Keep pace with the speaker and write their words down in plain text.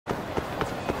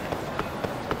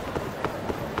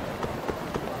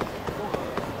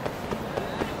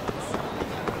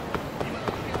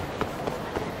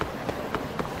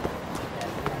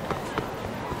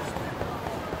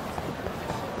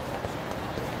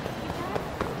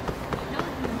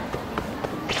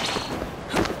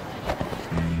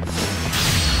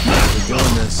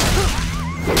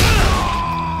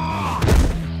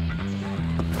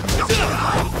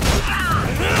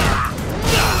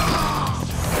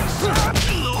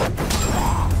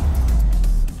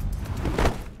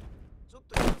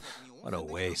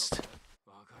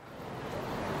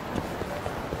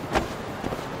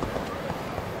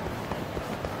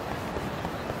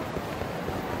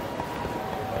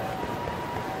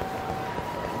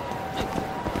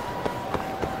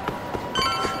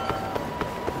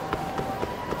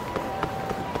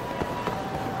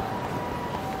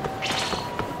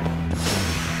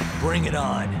Bring it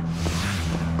on.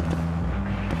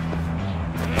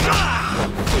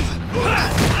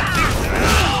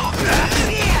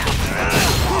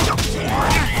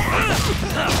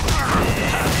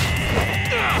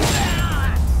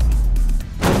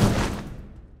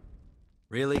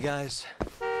 Really, guys?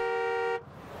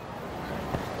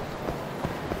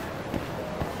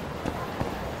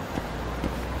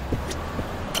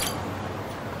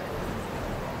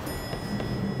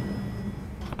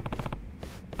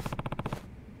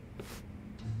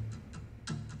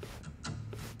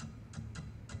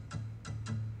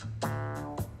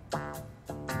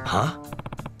 Huh?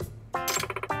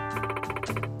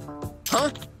 Huh?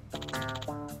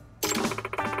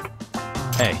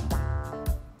 Hey.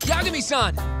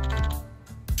 Yagami-san!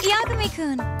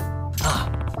 Yagami-kun. Ah.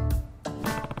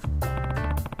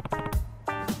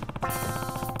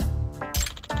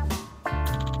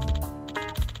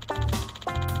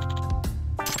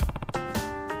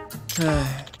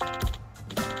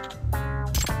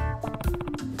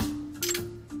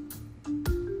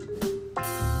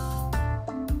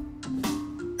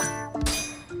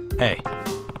 Hey.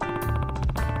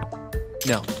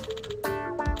 No.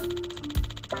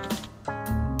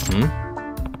 Hmm?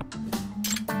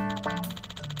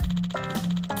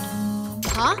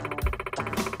 Huh?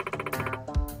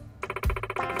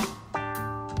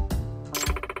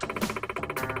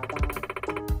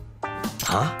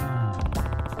 Huh?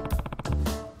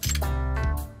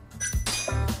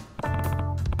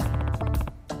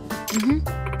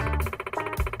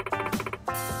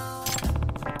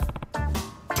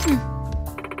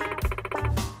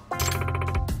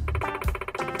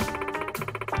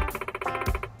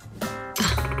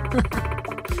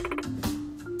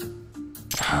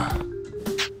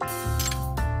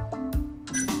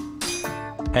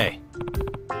 Hey.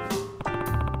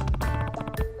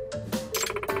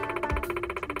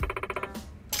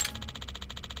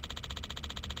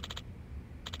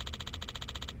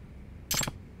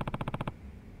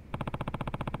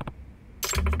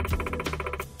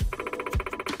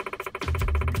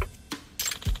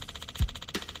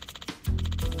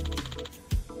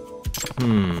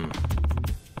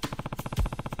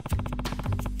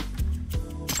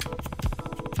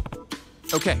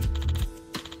 Okay.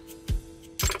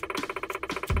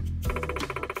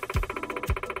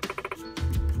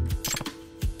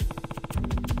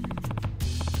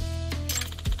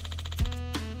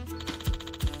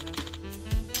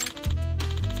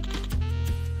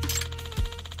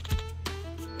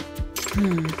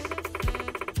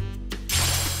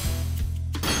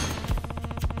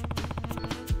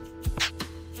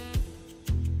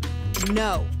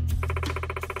 No.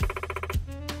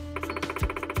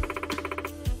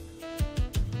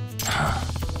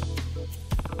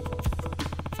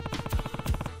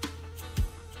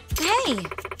 Hey.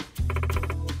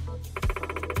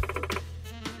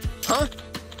 Huh?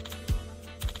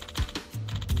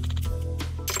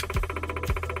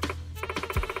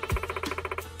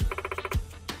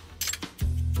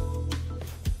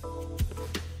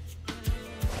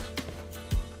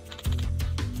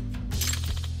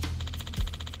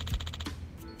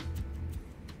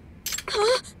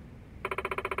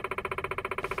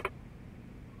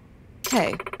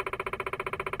 Hey.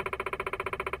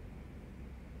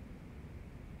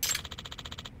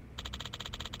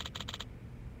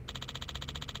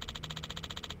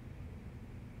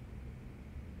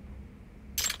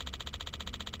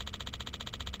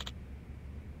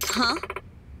 Huh?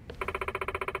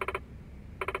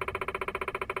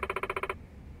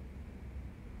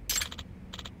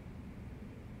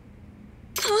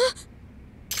 Huh?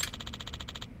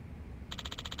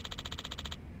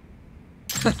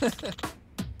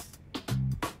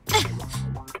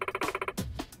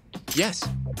 Yes.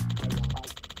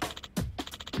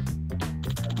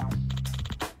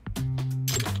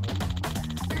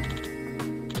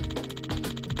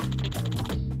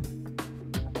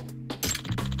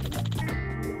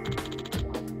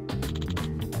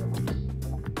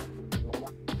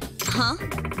 Huh?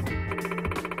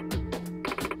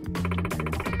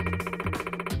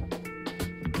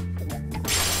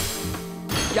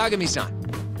 Yagami-san.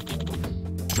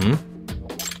 Hmm?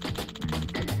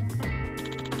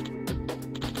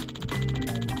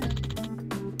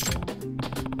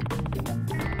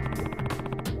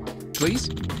 Please?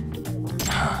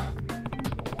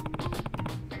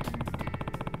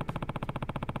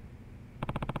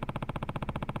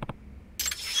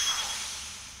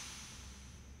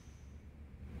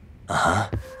 Uh-huh.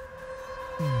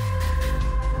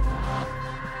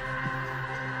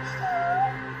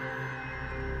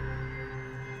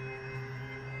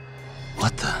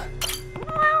 What the?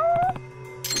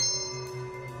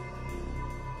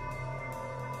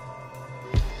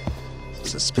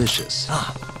 suspicious.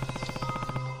 Ah.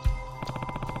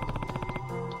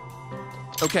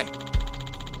 Okay.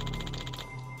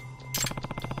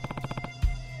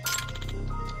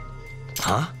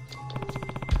 Huh?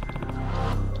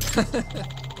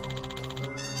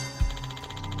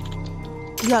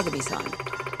 Yagami-san.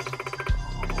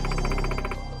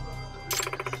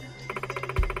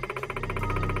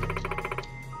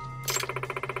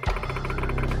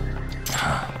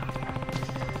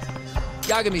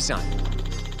 Yagami-san.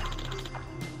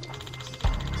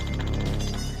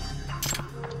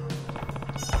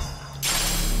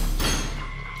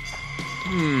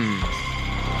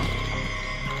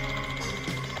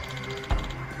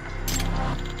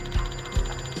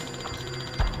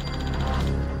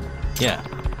 Yeah.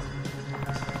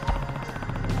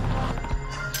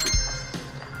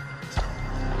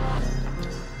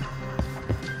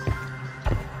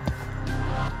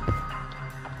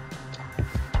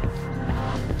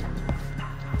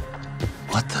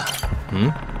 What the? Hmm?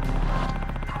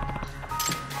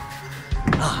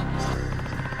 Ah.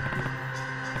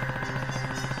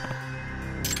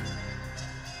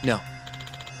 No.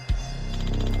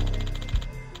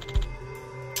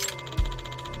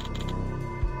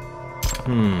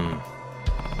 Hmm.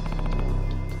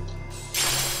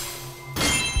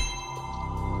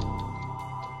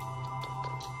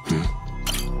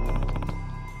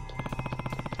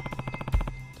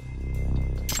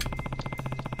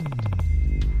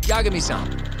 Yagami-san.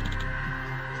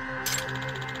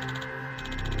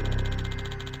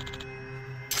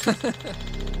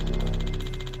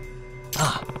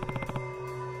 Ah.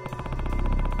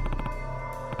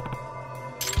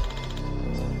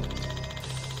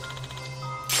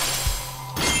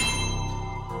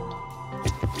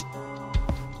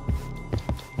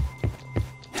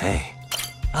 Hey.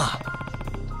 Ah.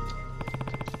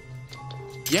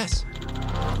 Yes.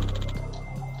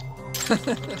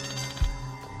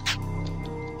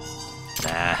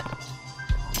 Nah.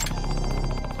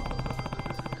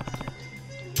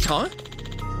 Huh?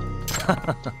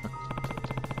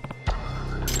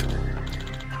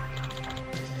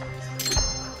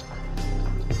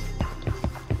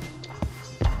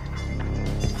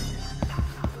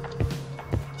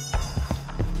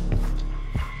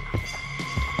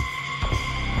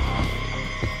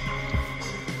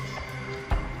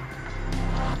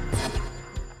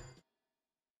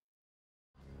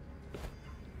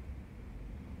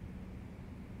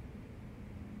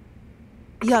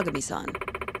 Yagami-san.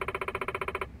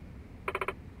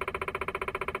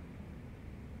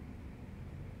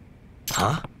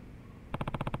 Huh?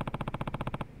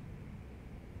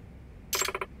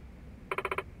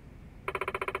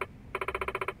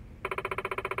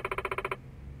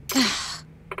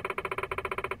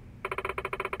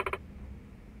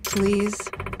 Please.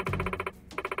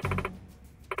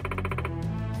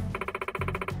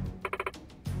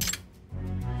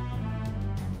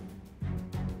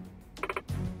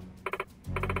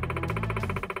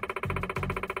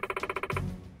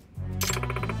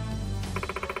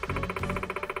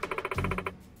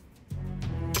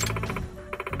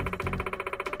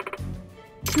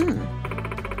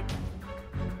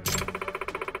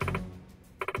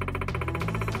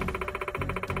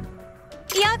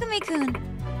 Yagami-kun.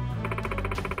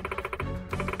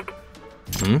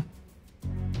 Hmm?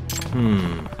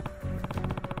 Hmm.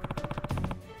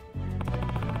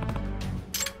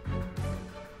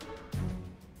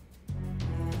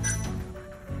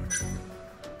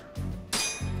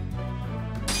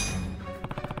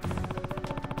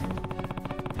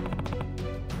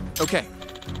 Okay.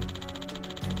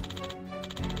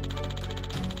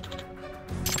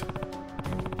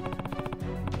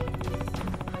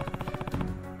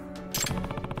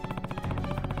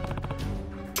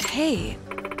 Hey.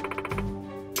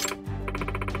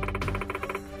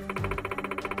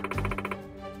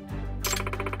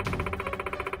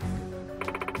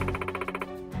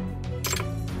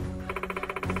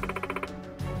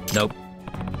 Nope.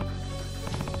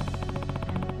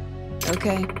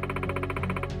 Okay.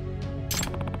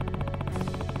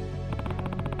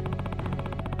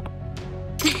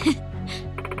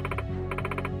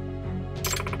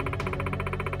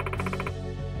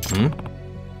 Hmm?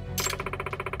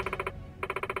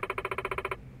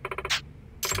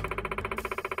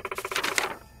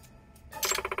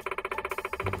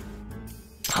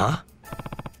 Huh?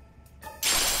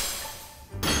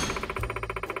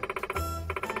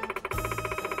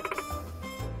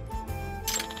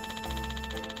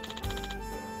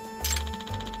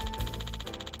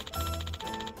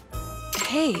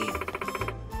 Hey.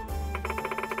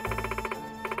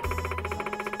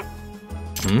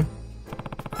 Hmm?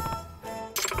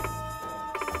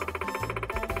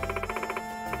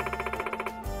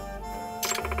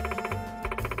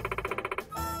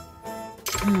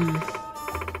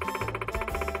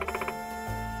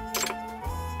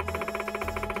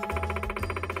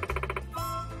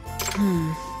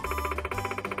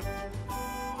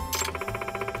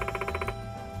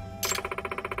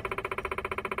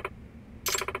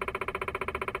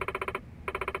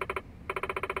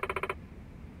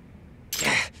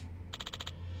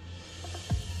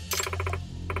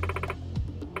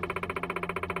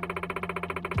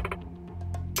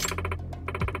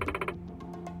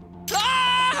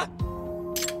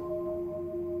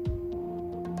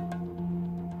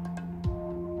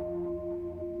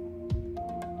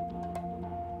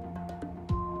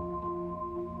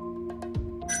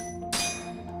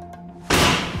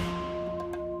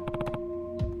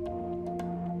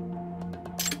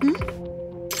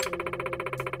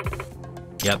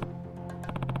 Yep.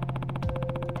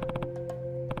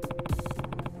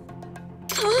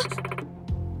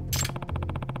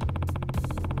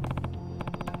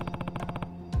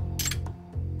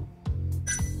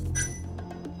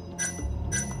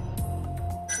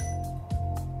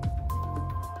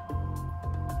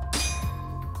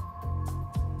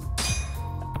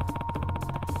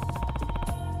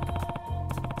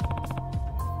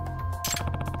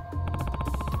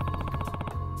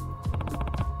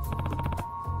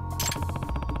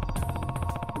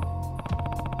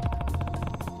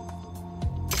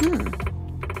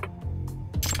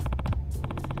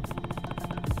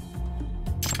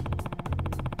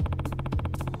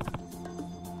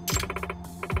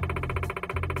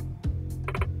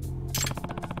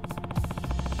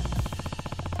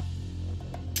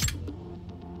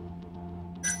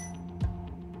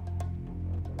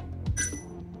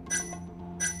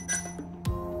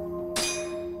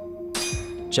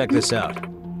 Check this out.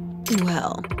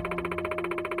 Well,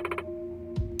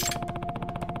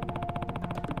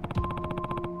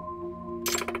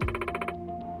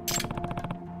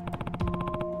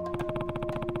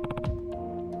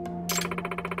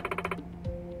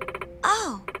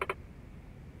 Oh,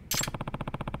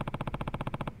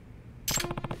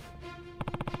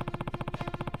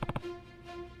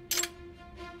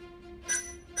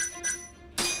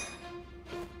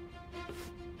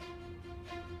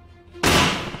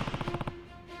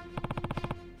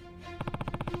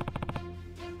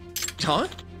 Huh?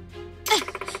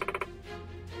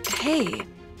 hey.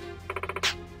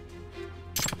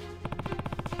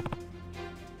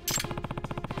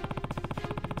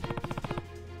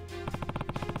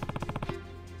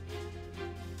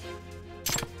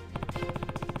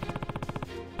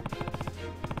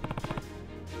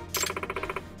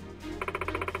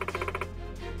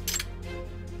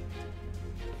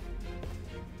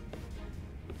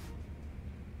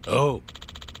 Oh.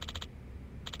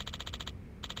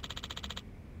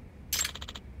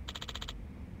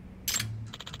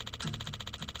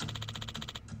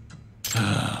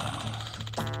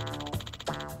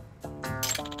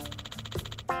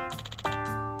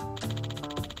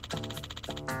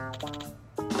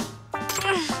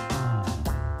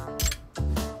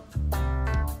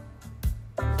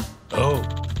 Oh.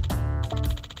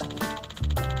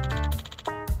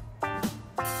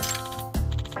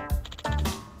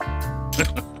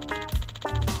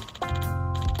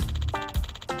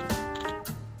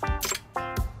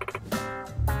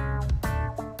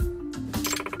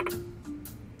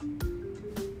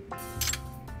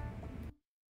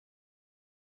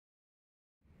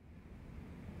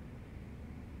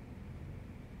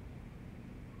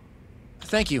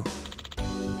 Thank you.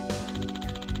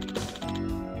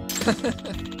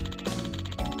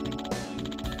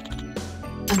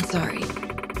 I'm sorry.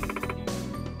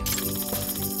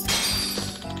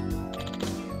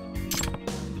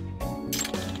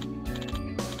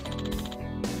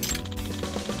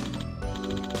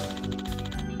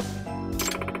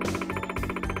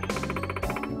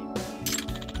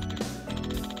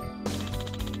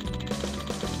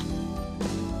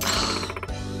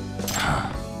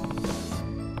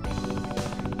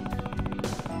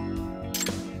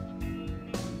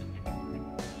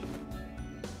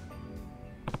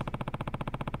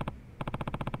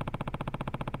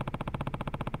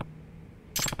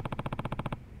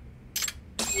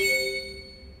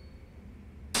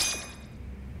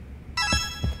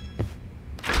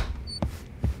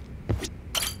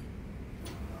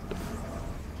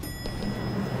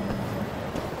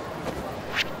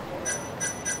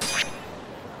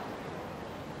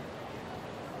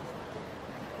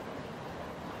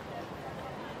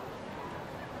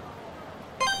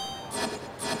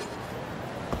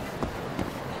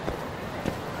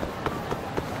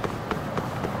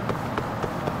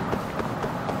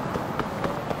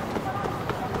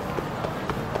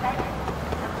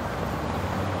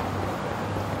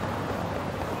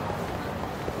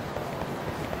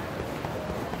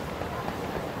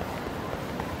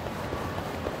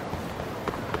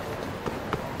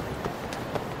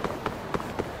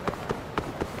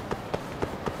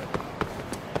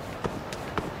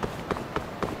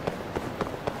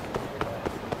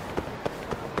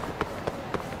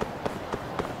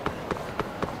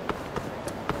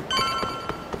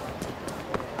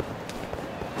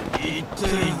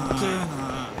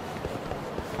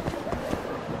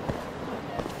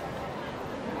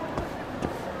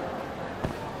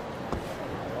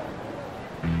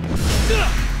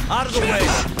 Out of the way!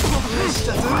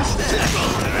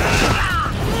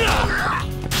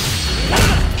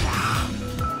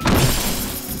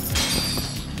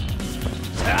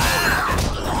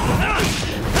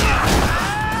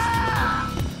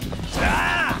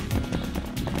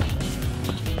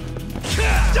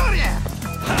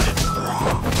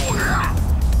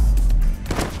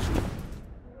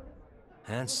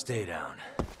 And stay down.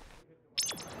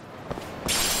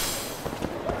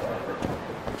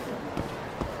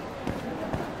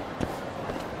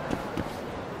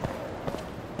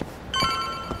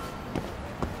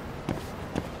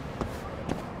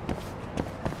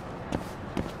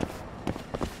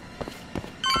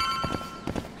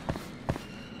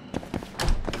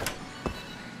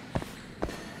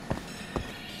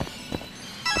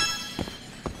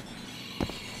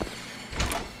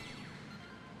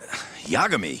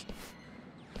 Yagami?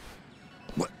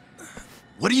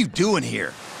 What are you doing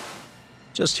here?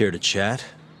 Just here to chat.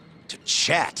 To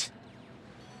chat?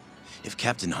 If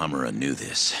Captain Hamura knew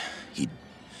this, he'd...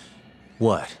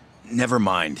 What? Never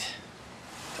mind.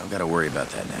 Don't gotta worry about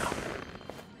that now.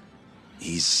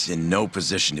 He's in no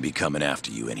position to be coming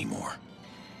after you anymore.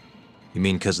 You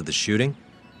mean because of the shooting?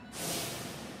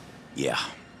 Yeah,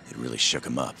 it really shook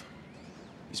him up.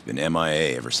 He's been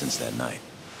MIA ever since that night.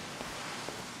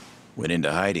 Went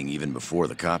into hiding even before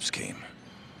the cops came.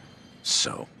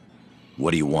 So,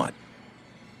 what do you want?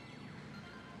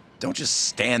 Don't just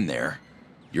stand there.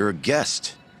 You're a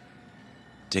guest.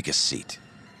 Take a seat.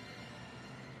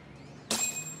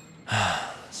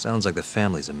 Sounds like the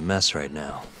family's a mess right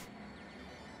now.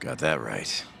 Got that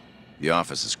right. The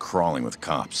office is crawling with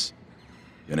cops.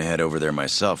 Gonna head over there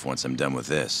myself once I'm done with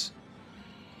this.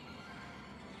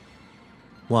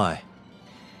 Why?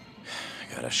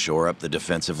 Gotta shore up the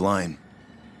defensive line.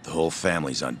 The whole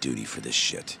family's on duty for this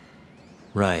shit.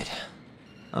 Right.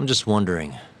 I'm just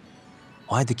wondering,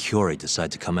 why'd the Curie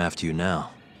decide to come after you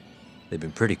now? They've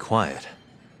been pretty quiet.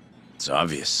 It's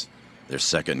obvious. Their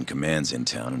second-in-command's in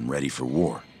town and ready for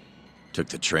war. Took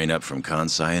the train up from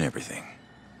Kansai and everything.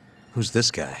 Who's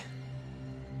this guy?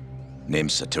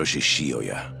 Name's Satoshi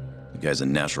Shioya. The guy's a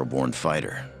natural-born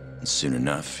fighter, and soon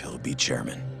enough, he'll be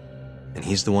chairman. And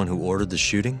he's the one who ordered the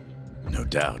shooting? No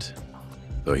doubt.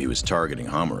 Though he was targeting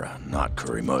Hamura, not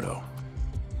Kurimoto.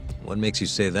 What makes you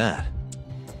say that?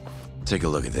 Take a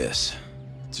look at this.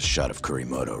 It's a shot of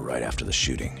Kurimoto right after the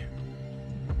shooting.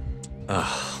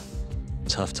 Ugh,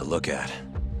 tough to look at.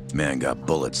 Man got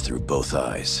bullets through both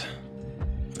eyes.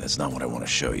 That's not what I want to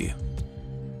show you.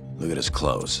 Look at his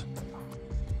clothes.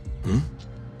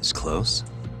 His clothes?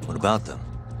 What about them?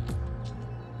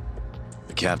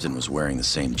 The captain was wearing the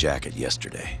same jacket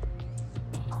yesterday.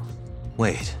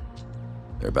 Wait,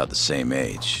 They're about the same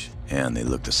age, and they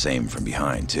look the same from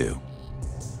behind, too.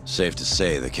 Safe to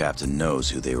say the captain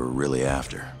knows who they were really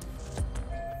after.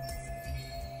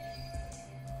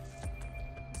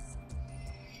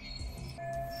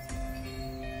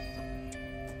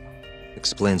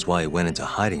 explains why he went into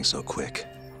hiding so quick.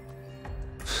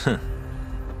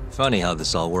 Funny how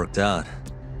this all worked out.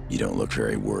 You don't look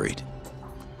very worried.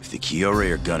 If the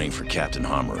Kiore are gunning for Captain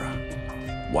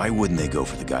Hamura, why wouldn't they go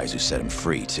for the guys who set him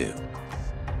free, too?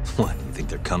 What, you think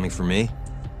they're coming for me?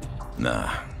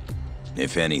 Nah.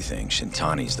 If anything,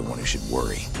 Shintani's the one who should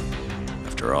worry.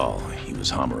 After all, he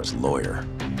was Hamura's lawyer.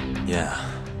 Yeah.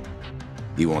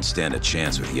 He won't stand a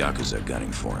chance with Yakuza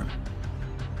gunning for him.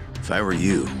 If I were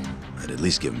you, I'd at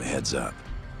least give him a heads up.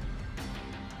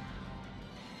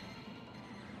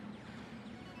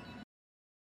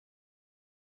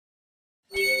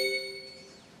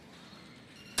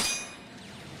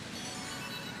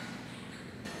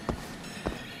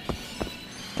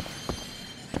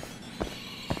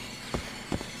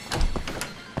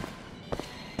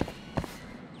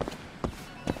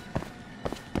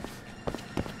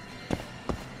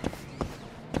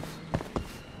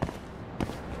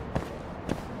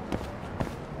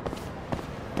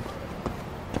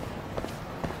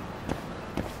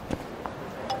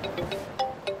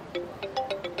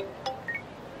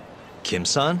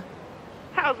 Kim-san?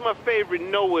 How's my favorite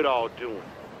know-it-all doing?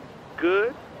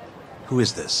 Good? Who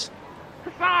is this?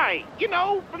 Kasai, you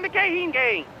know, from the Keihin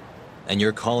gang. And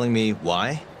you're calling me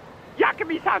why?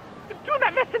 Yakami-san, do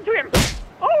not listen to him.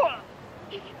 Oh,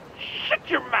 shut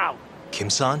your mouth.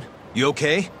 Kim-san? You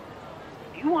okay?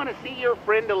 You want to see your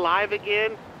friend alive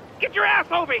again? Get your ass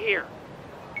over here.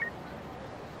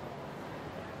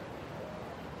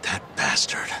 That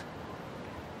bastard.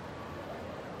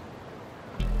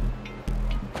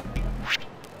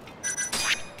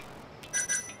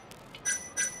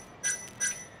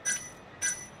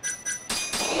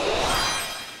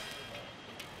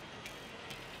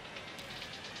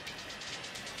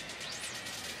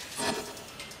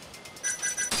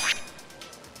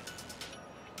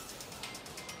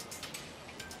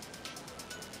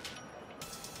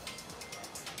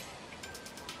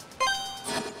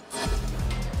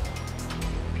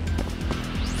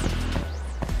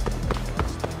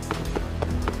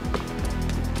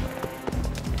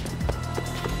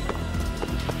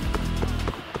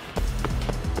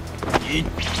 You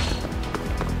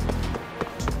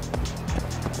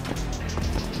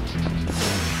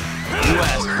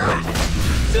asked for it.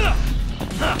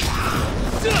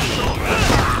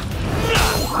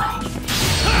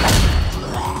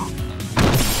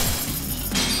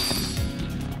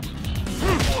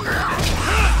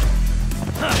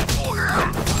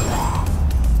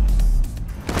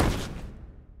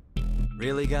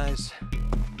 Really, guys?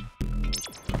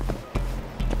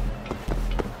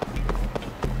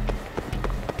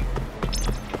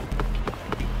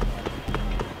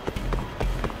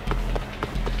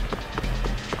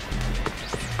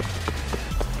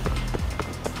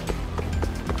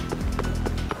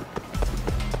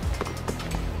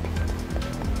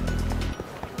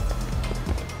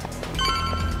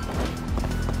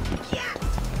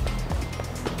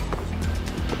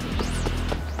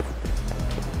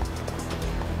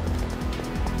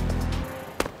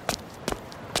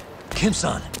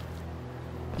 Kim-san!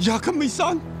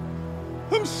 Yagami-san,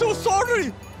 I'm so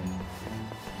sorry.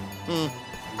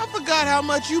 I forgot how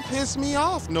much you pissed me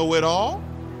off, know-it-all.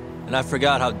 And I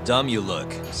forgot how dumb you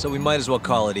look, so we might as well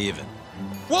call it even.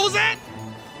 What was that?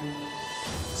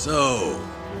 So,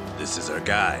 this is our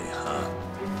guy, huh?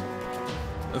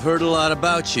 I've heard a lot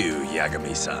about you,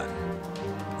 Yagami-san.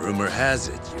 Rumor has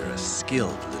it you're a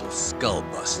skilled little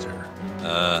skull-buster.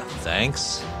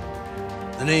 Thanks?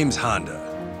 The name's Honda.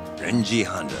 Renji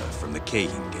Honda from the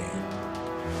Keihin gang.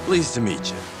 Pleased to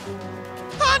meet you.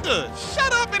 Honda,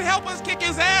 shut up and help us kick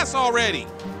his ass already.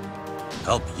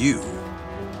 Help you?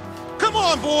 Come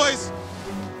on, boys.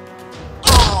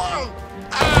 Oh!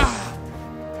 Ah!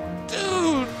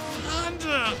 Dude,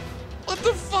 Honda, what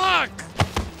the fuck?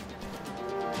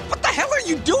 What the hell are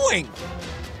you doing?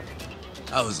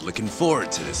 I was looking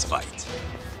forward to this fight.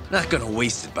 Not gonna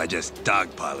waste it by just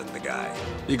dogpiling the guy.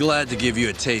 Be glad to give you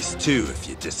a taste too if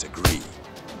you disagree.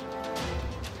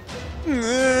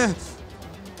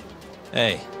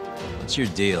 Hey, what's your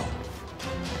deal?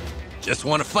 Just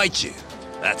want to fight you,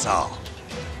 that's all.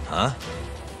 Huh?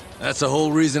 That's the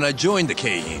whole reason I joined the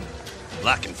Keihin.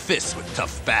 Locking fists with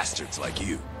tough bastards like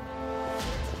you.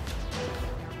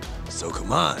 So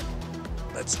come on,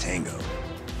 let's tango.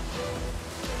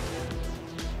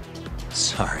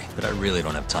 Sorry, but I really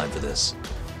don't have time for this.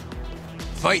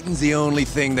 Fighting's the only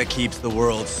thing that keeps the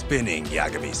world spinning,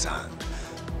 Yagami-san.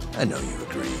 I know you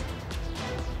agree.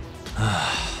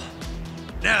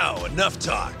 Now, enough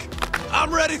talk.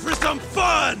 I'm ready for some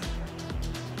fun!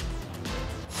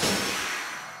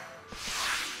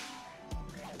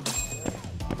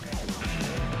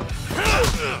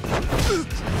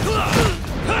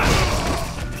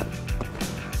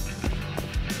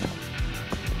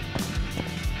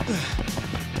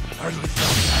 Hardly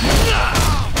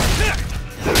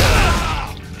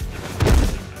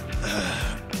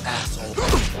Asshole.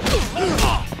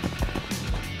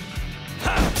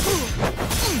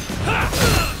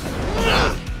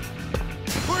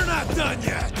 We're not done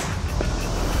yet.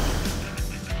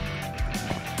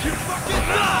 You're fucking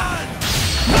done!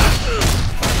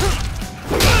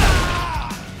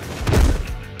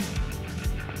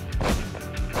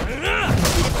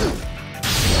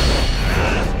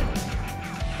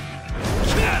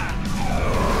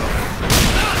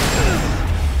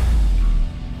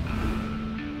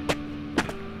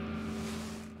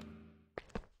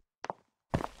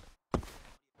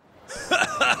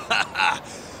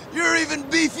 You're even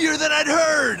beefier than I'd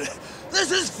heard! This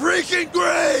is freaking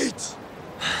great!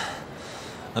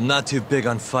 I'm not too big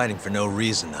on fighting for no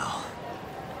reason, though.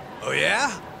 Oh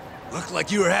yeah? Looked like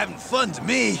you were having fun to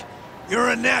me. You're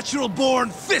a natural-born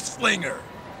fist-flinger!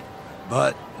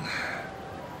 But...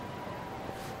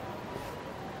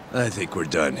 I think we're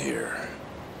done here.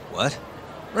 What?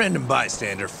 Random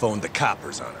bystander phoned the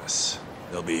coppers on us.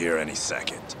 They'll be here any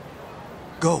second.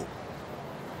 Go!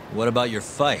 What about your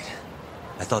fight?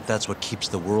 I thought that's what keeps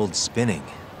the world spinning.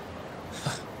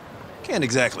 Can't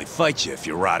exactly fight you if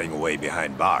you're rotting away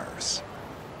behind bars.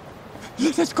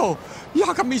 Let's go.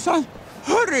 Yagami-san,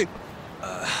 hurry.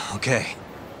 Okay.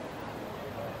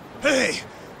 Hey,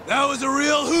 that was a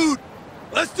real hoot!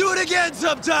 Let's do it again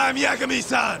sometime,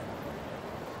 Yagami-san!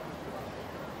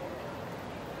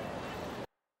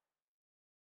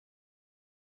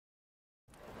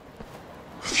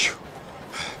 Phew.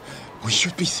 We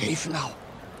should be safe now.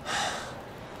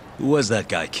 Who was that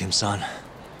guy, Kim-san?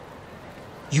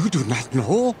 You do not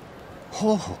know?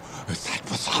 Oh, that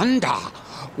was Honda,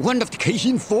 one of the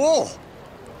Keihin 4.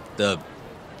 The...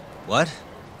 what?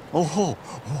 Oh,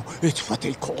 it's what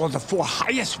they call the 4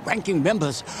 highest-ranking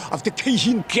members of the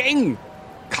Keihin gang.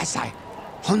 Kasai,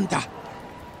 Honda,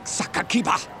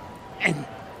 Sakakiba, and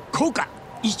Koga.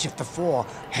 Each of the 4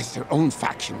 has their own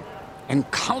faction. and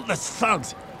countless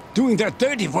thugs doing their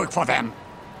dirty work for them.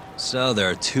 So there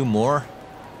are 2 more?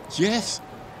 Yes,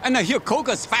 and I hear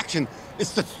Koga's faction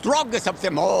is the strongest of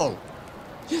them all.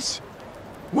 Yes,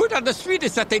 word on the street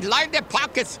is that they line their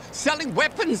pockets selling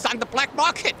weapons on the black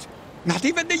market. Not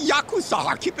even the Yakuza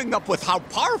are keeping up with how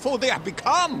powerful they have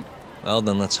become. Well,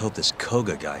 then let's hope this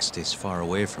Koga guy stays far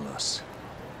away from us.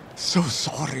 So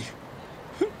sorry.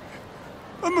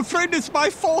 I'm afraid it's my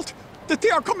fault that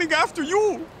they are coming after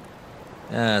you.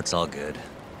 It's all good.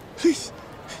 Please,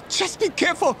 just be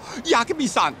careful,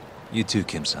 Yagami-san. You too,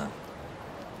 Kim-san.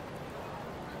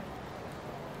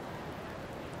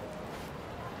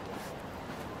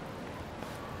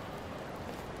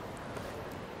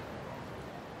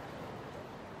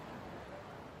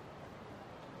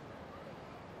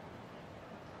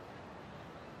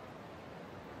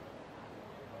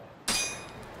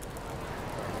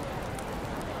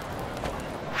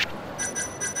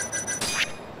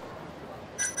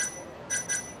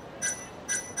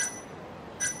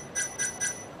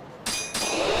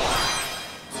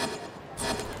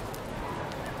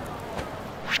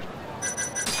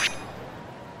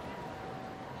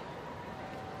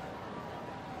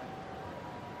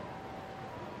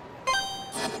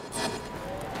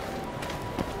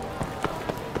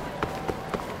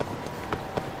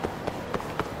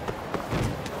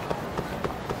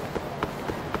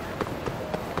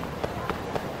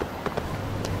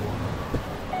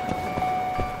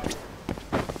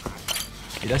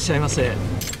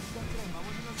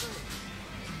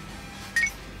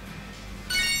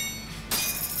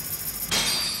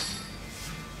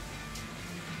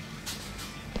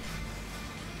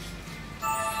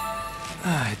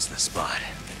 It's the spot.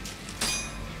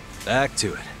 Back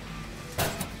to it.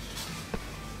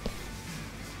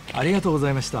 ありがとうご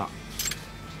ざいました。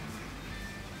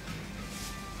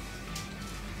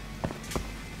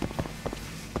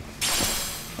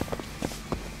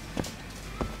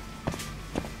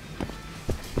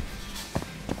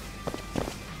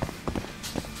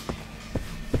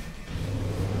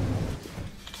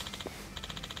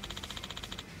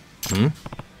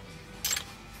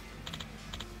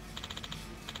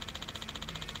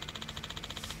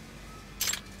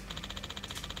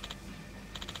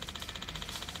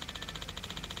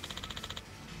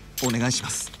お願いしま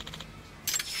す。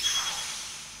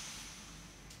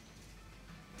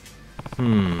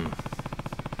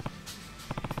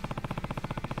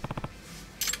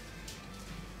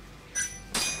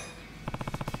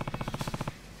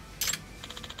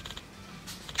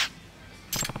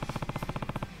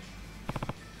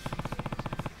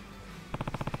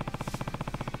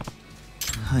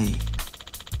はい。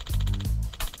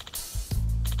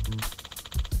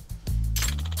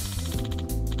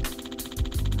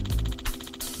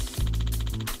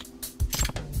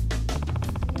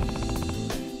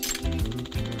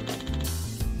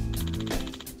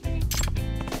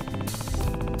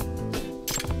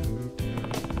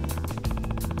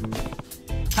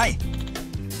はい。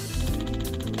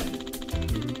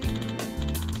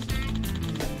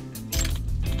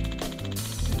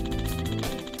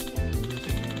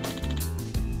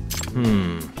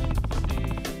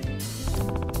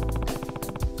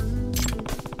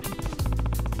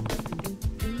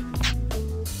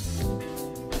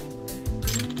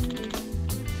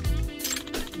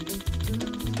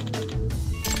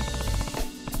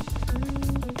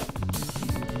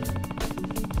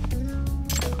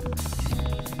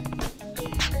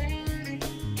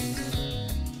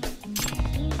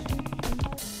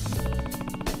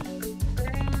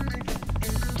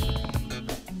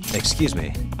Excuse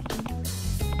me.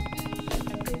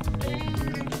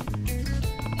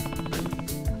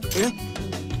 Eh?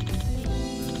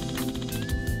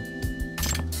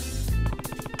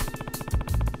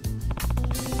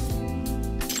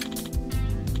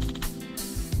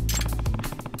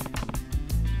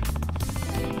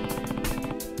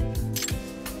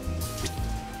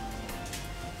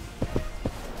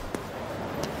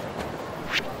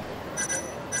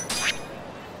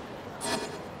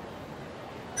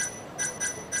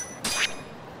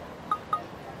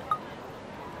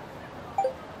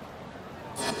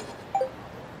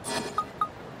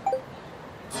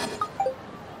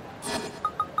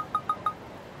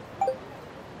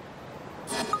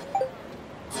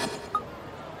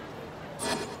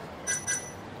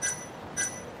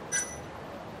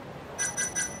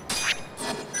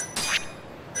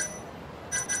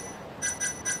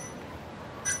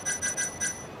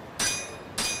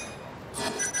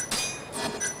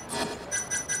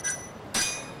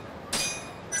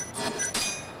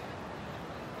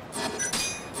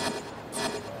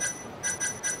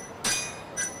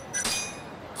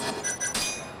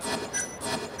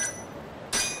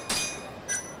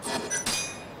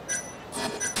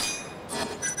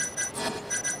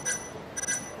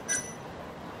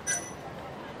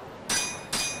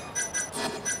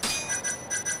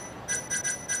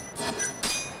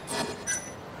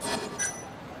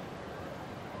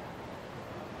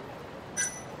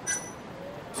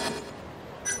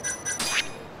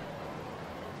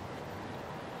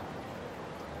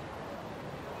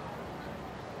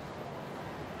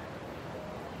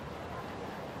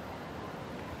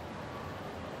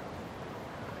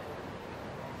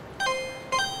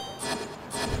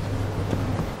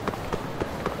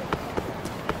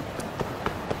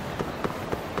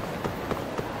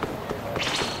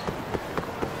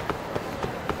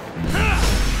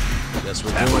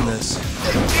 Guess we're doing this.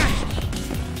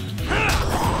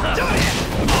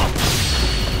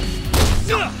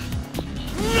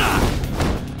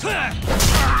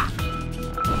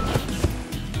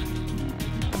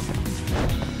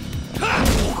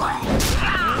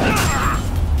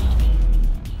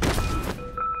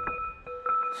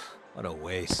 What a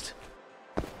waste.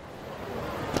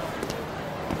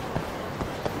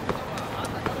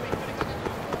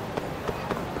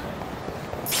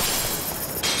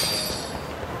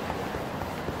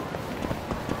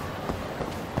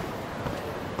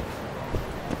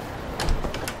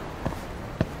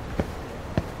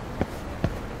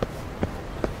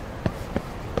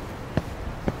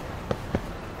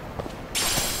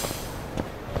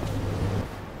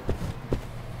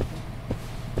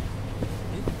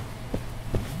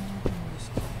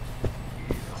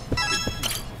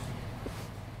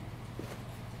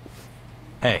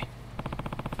 Hey.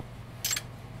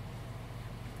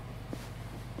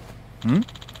 Hmm?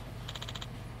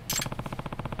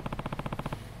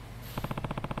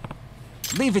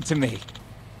 Leave it to me.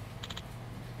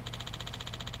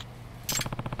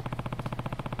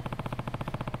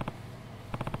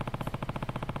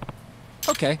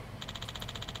 Okay.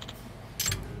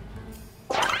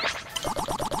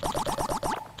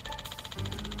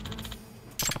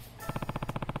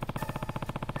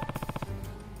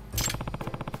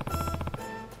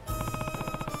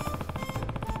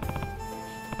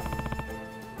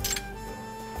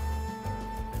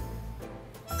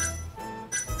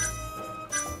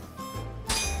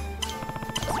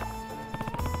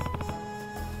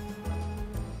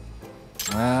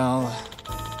 Well...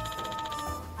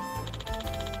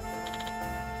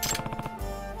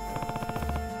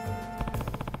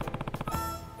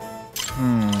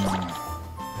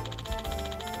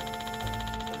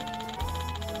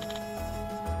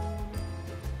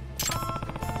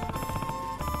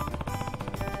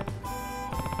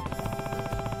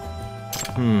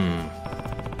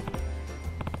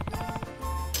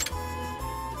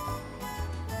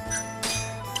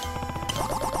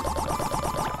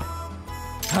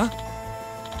 Huh?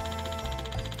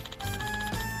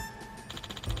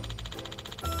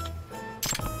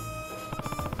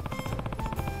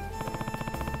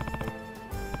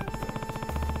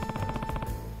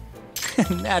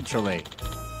 Naturally.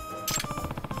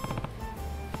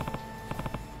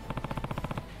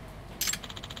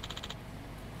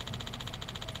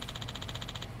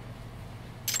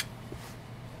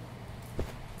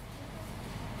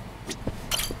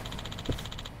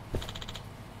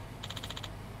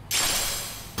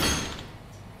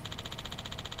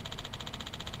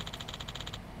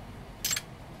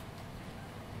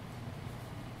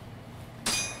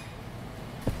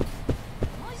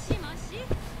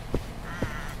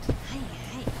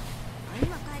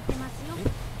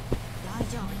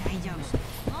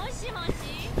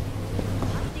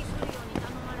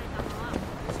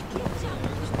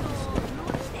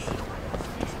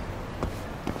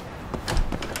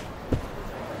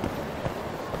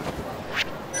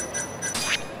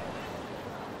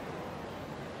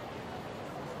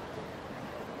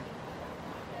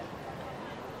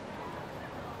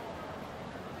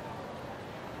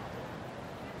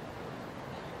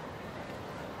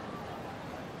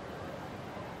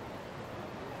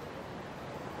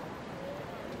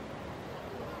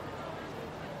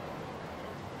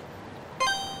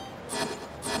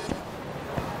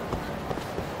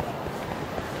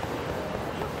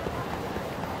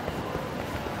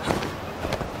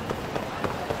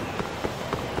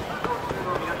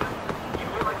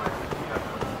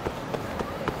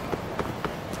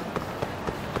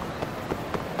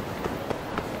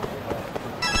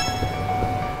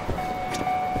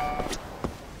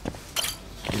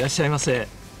いらっしゃいませ。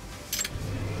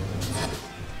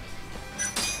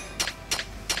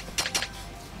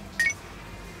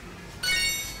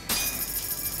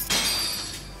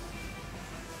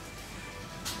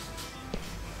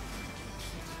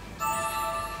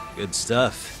Good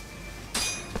stuff.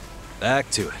 Back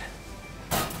to it.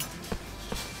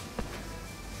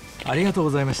 ありがとうご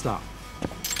ざいました。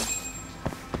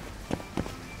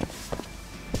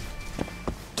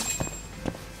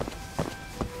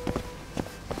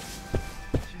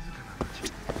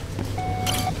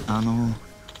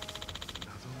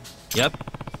Yep.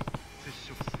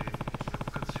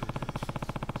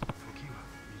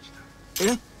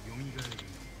 Eh?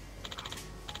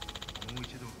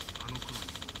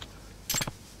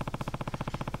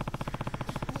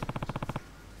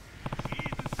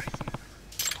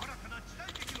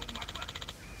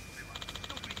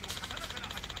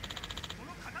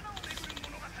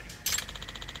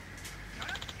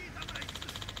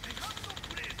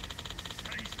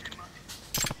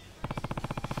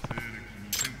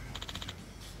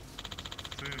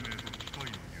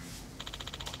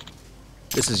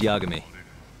 This is Yagami.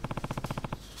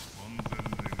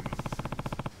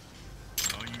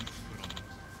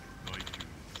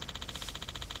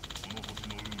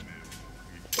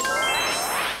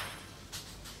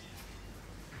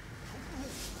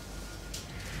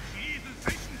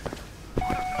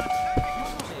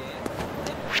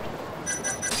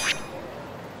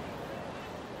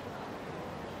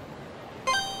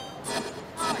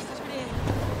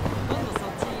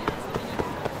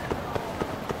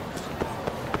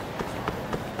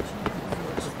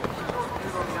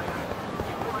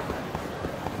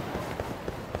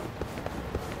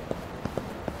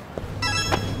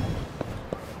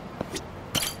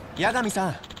八神さ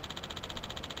ん。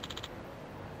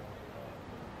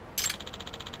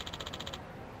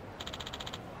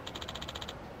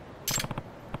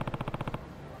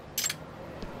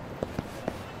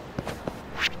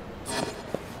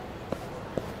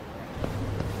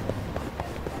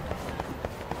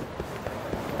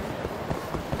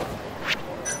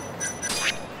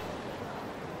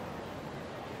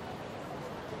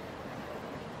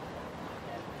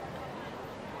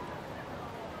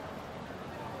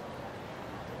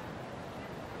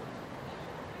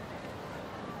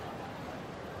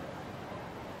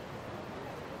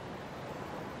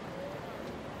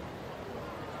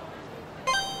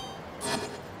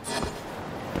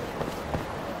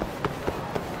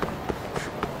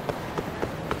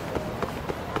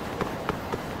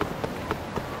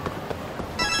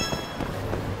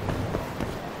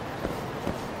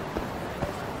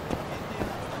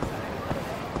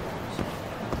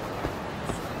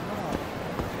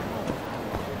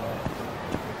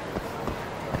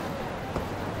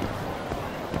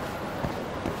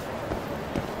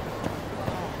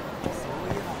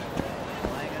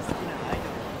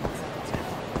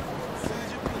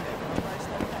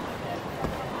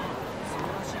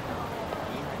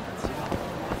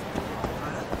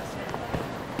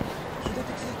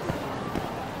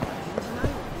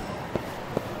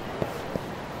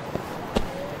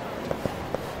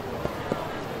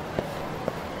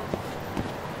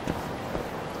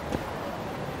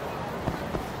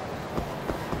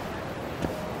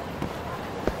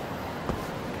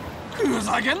ふ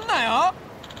ざけんなよ。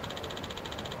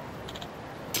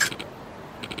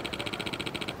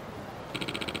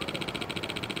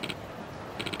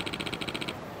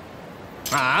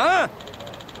ああ。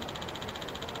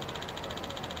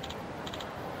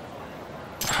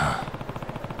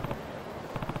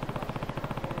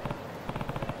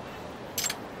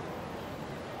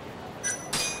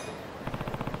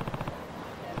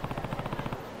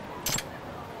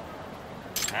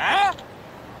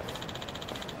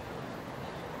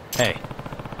Hey.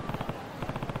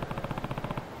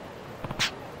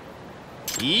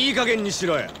 いい加減にし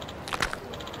ろよ。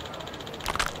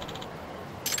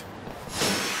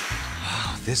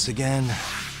This again?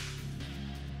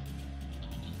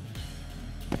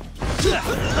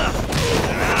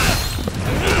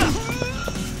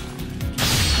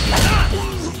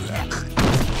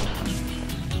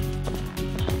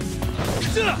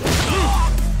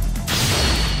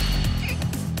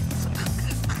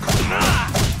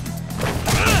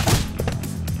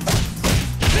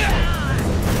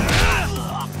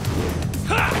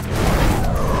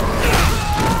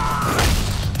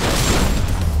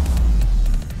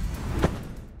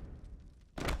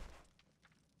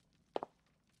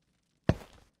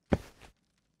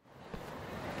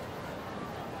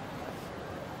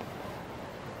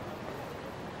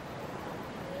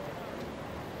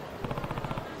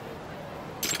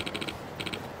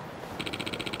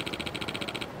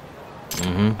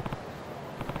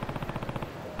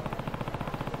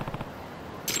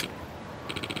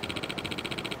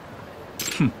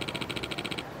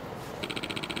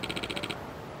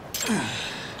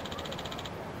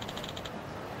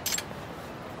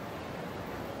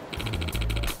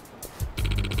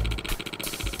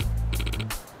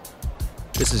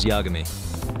 This is Yagami.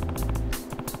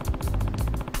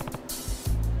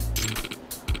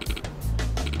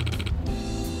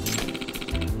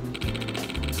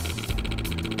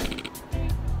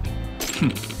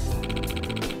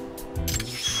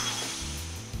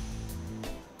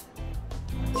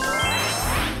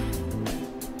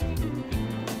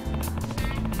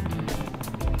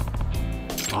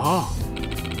 Oh.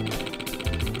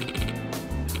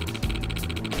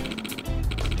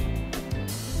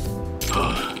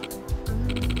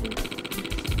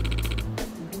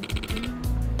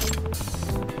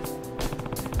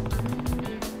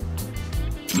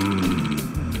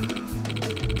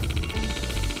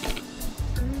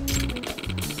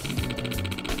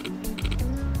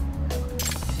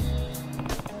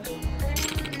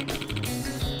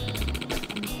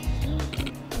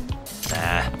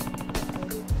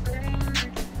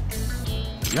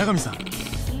 八神さん。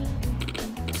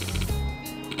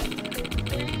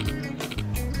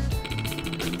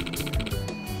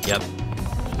Yep.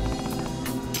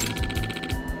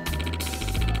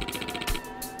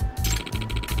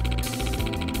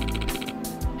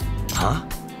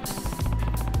 Huh?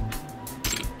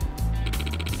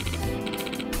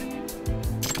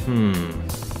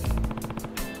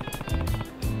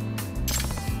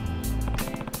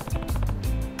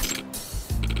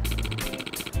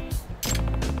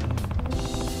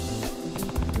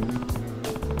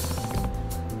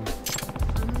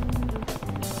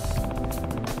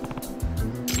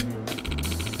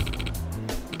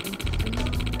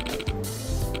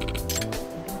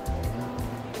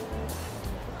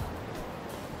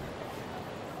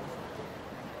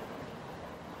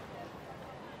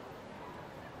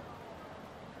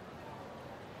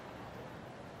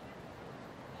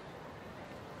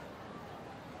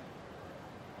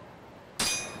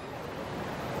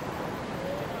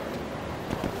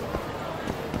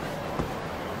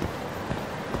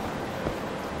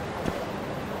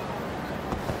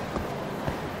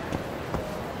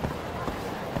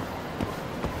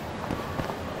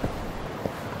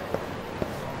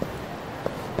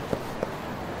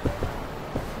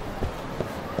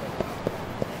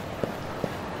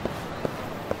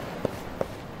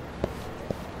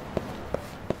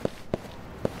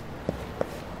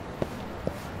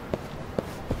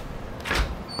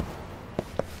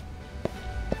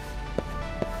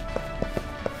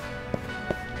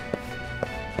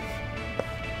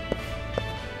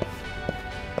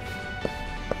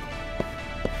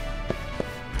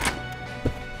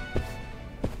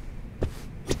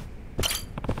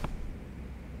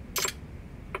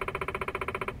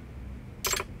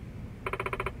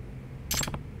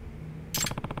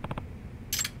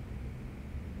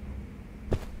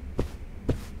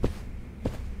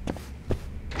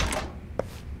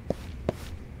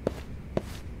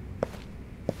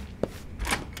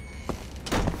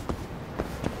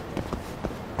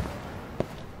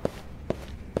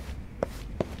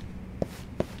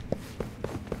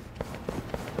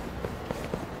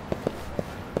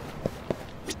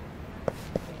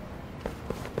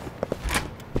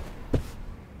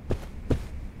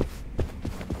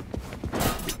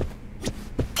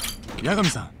八神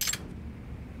さん。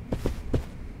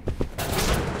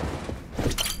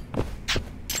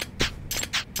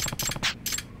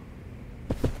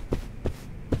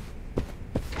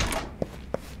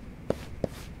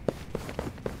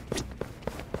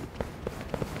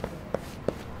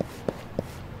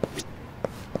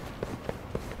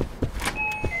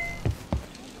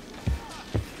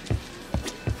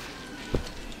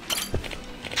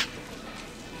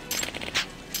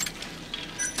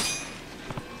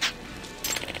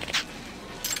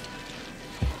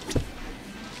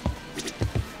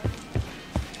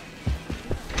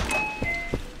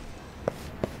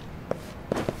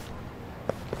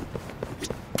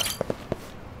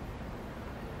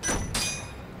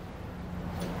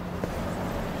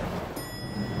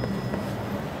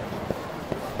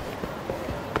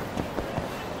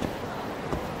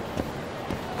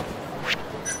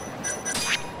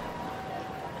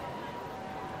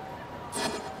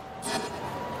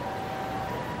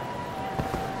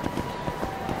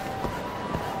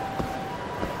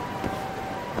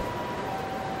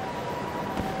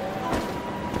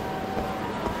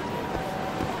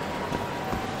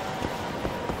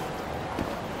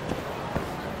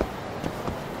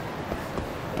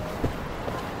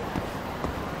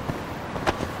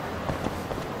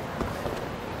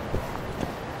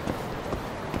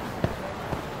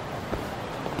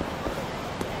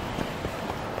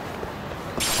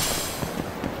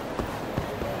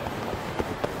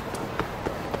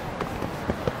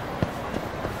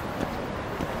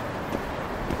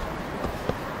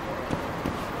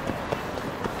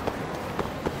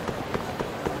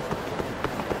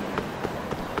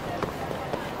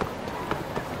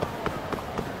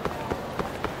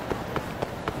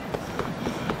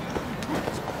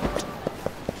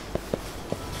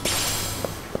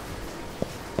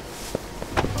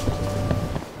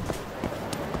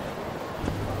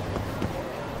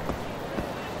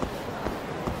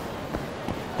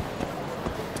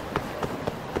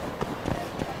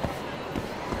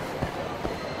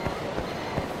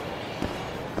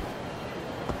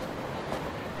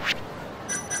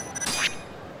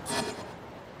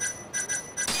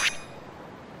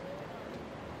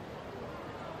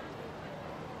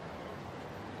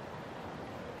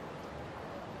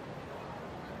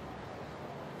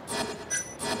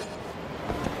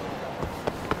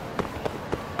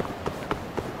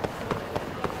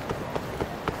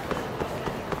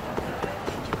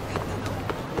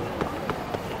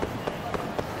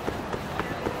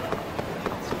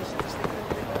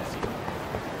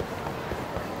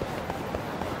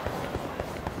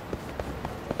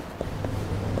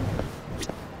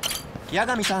八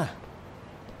神さん。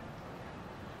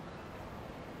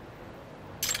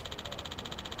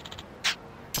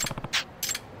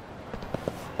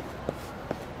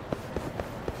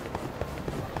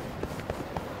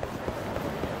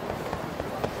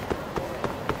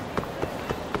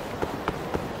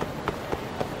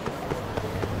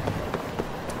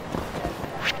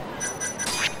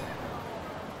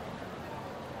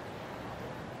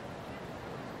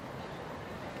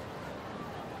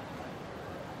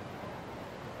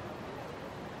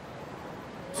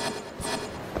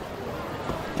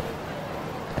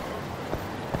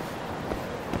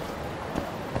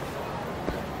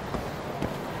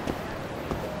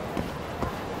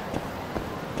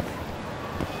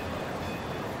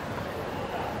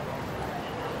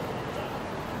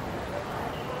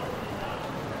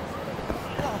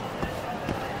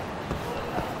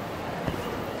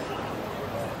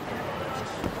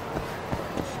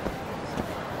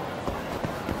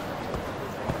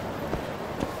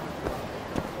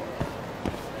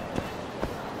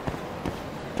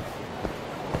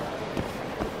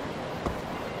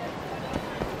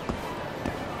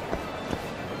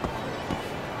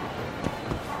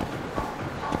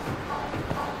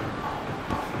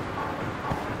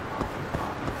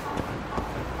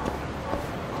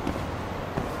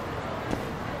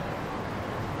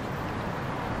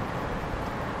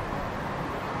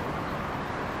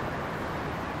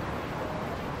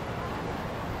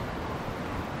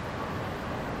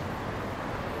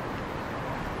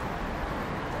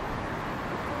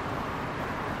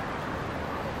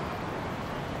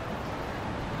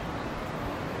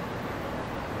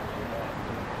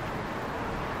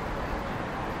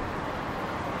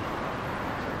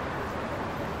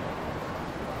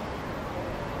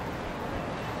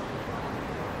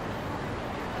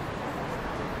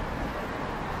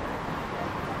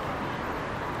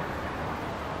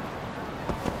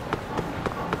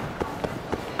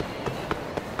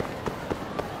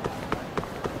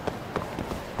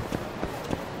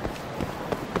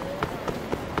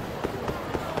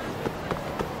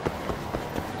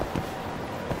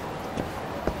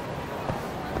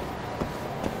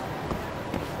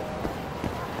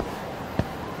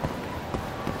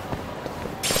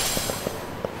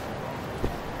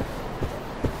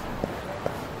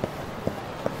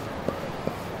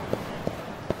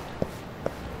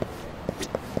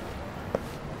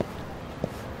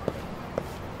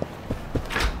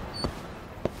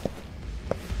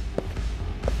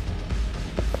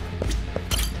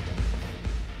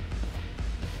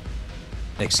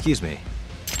Excuse me.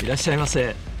 いらっしゃいませ。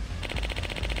ね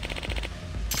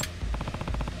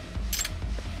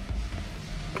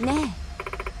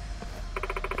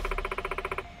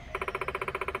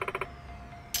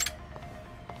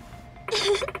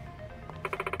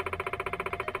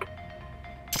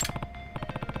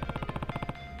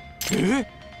え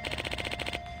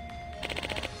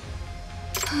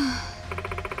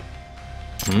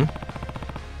？Hmm?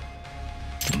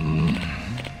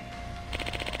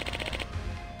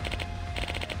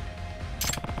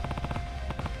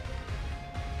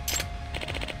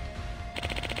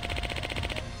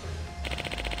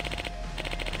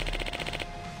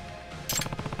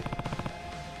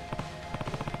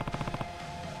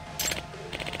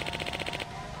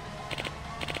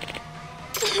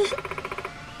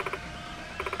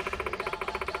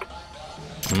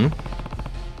 Hmm?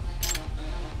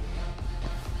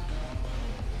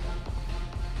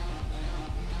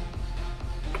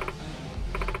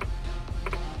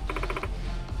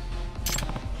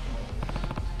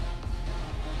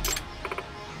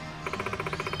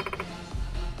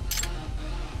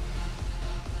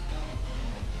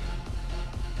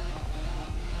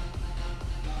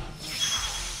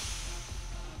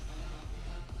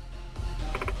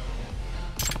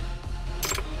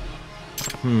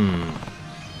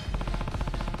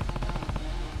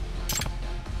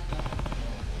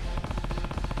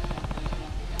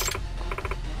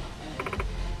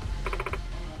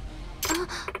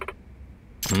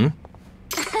 Hmm?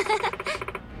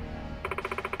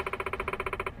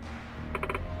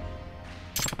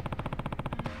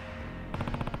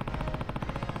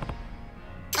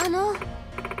 あの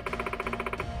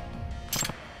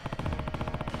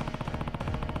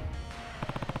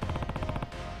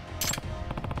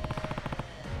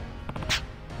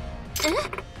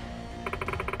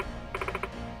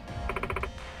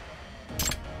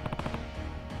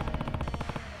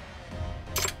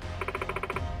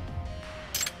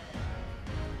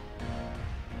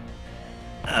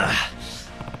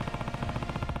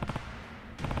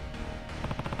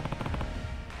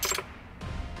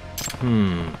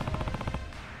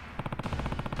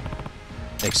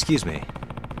Excuse me.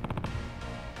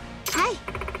 は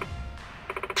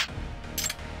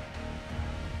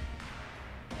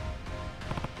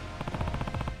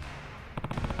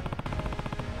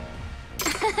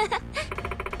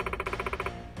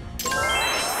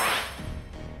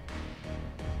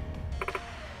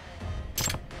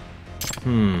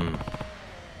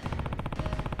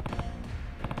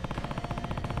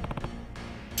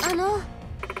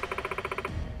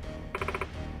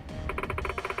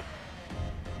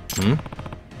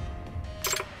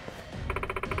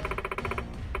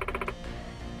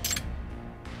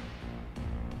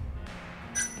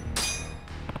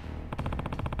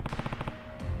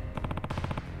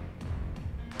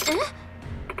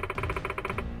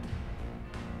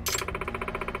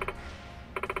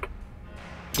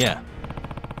Yeah.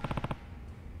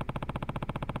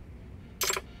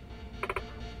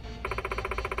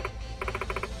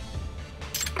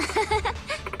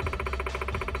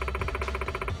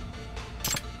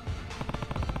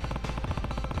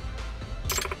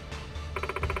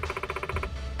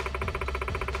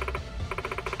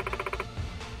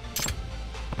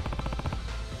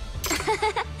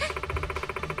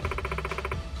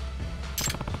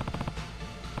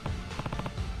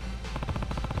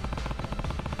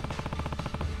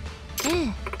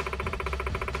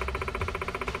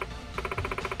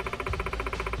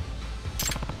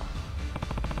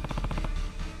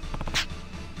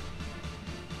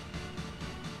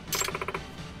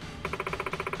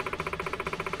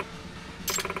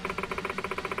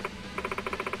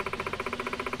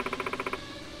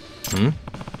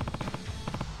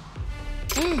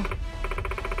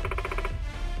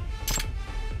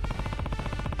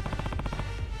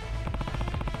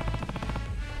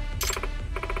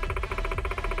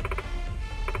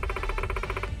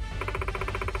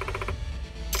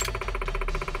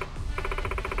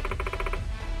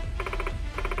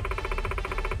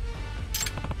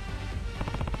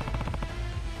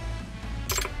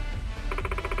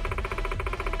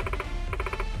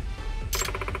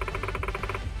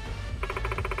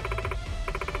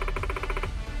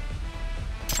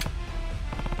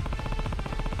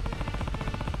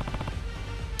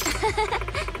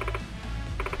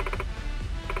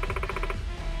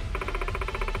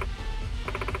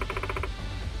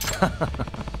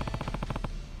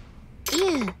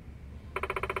 Ew.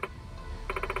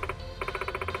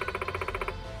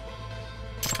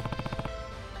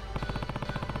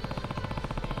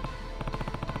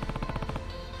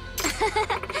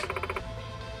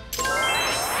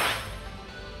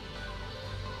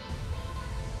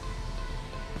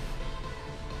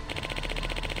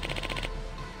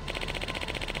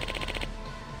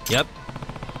 Yep.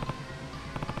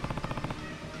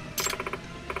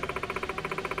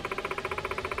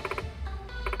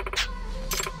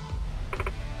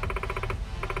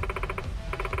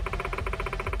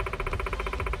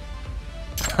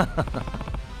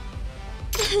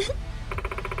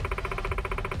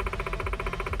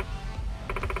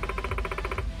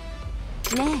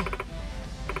 Ne.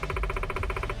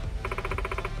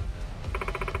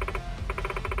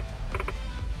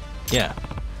 Yeah.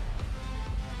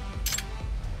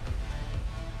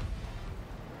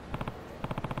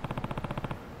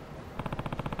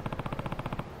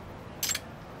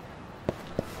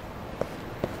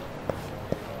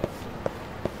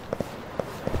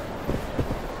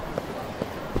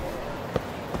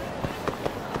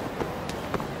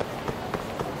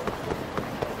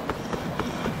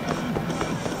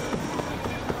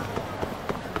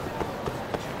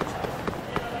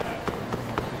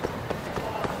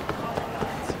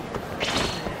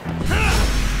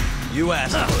 You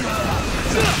asked for it.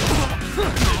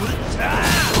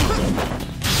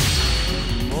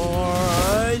 The more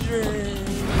I drink,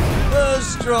 the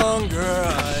stronger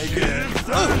I get.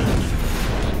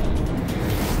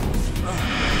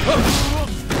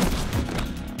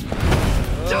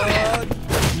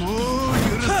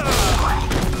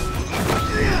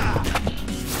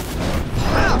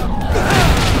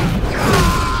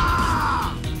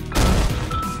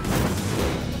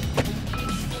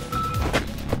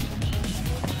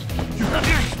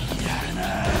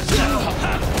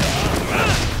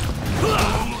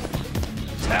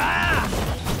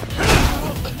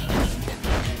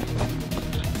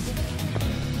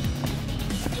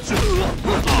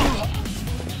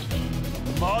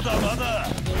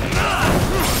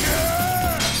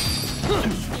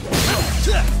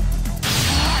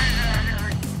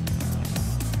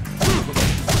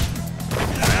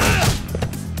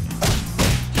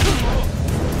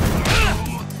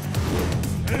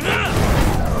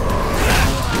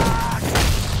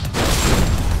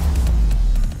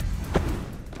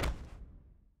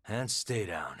 And stay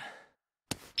down.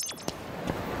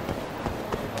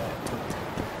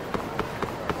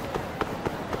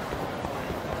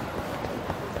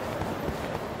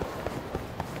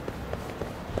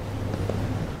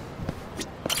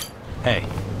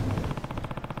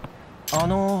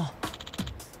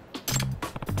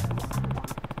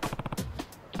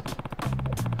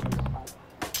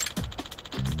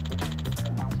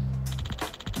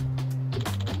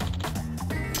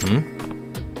 Hmm?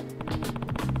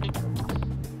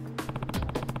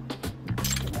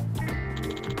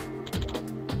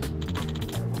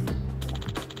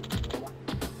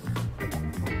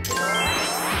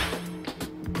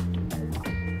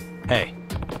 Hey.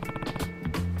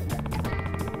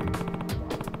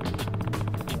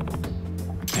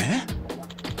 Eh?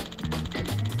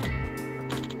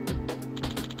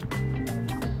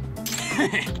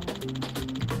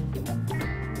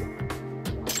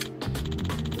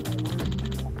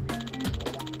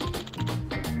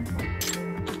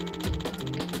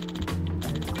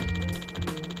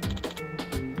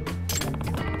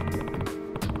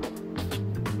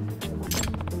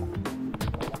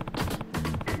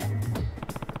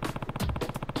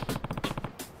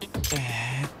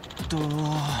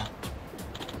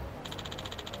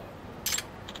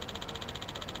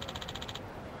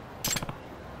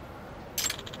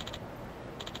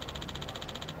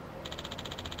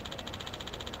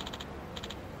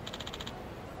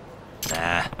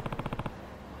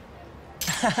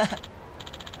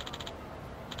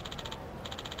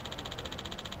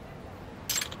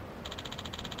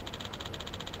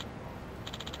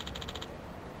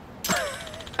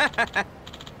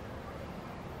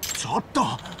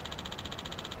 Nah.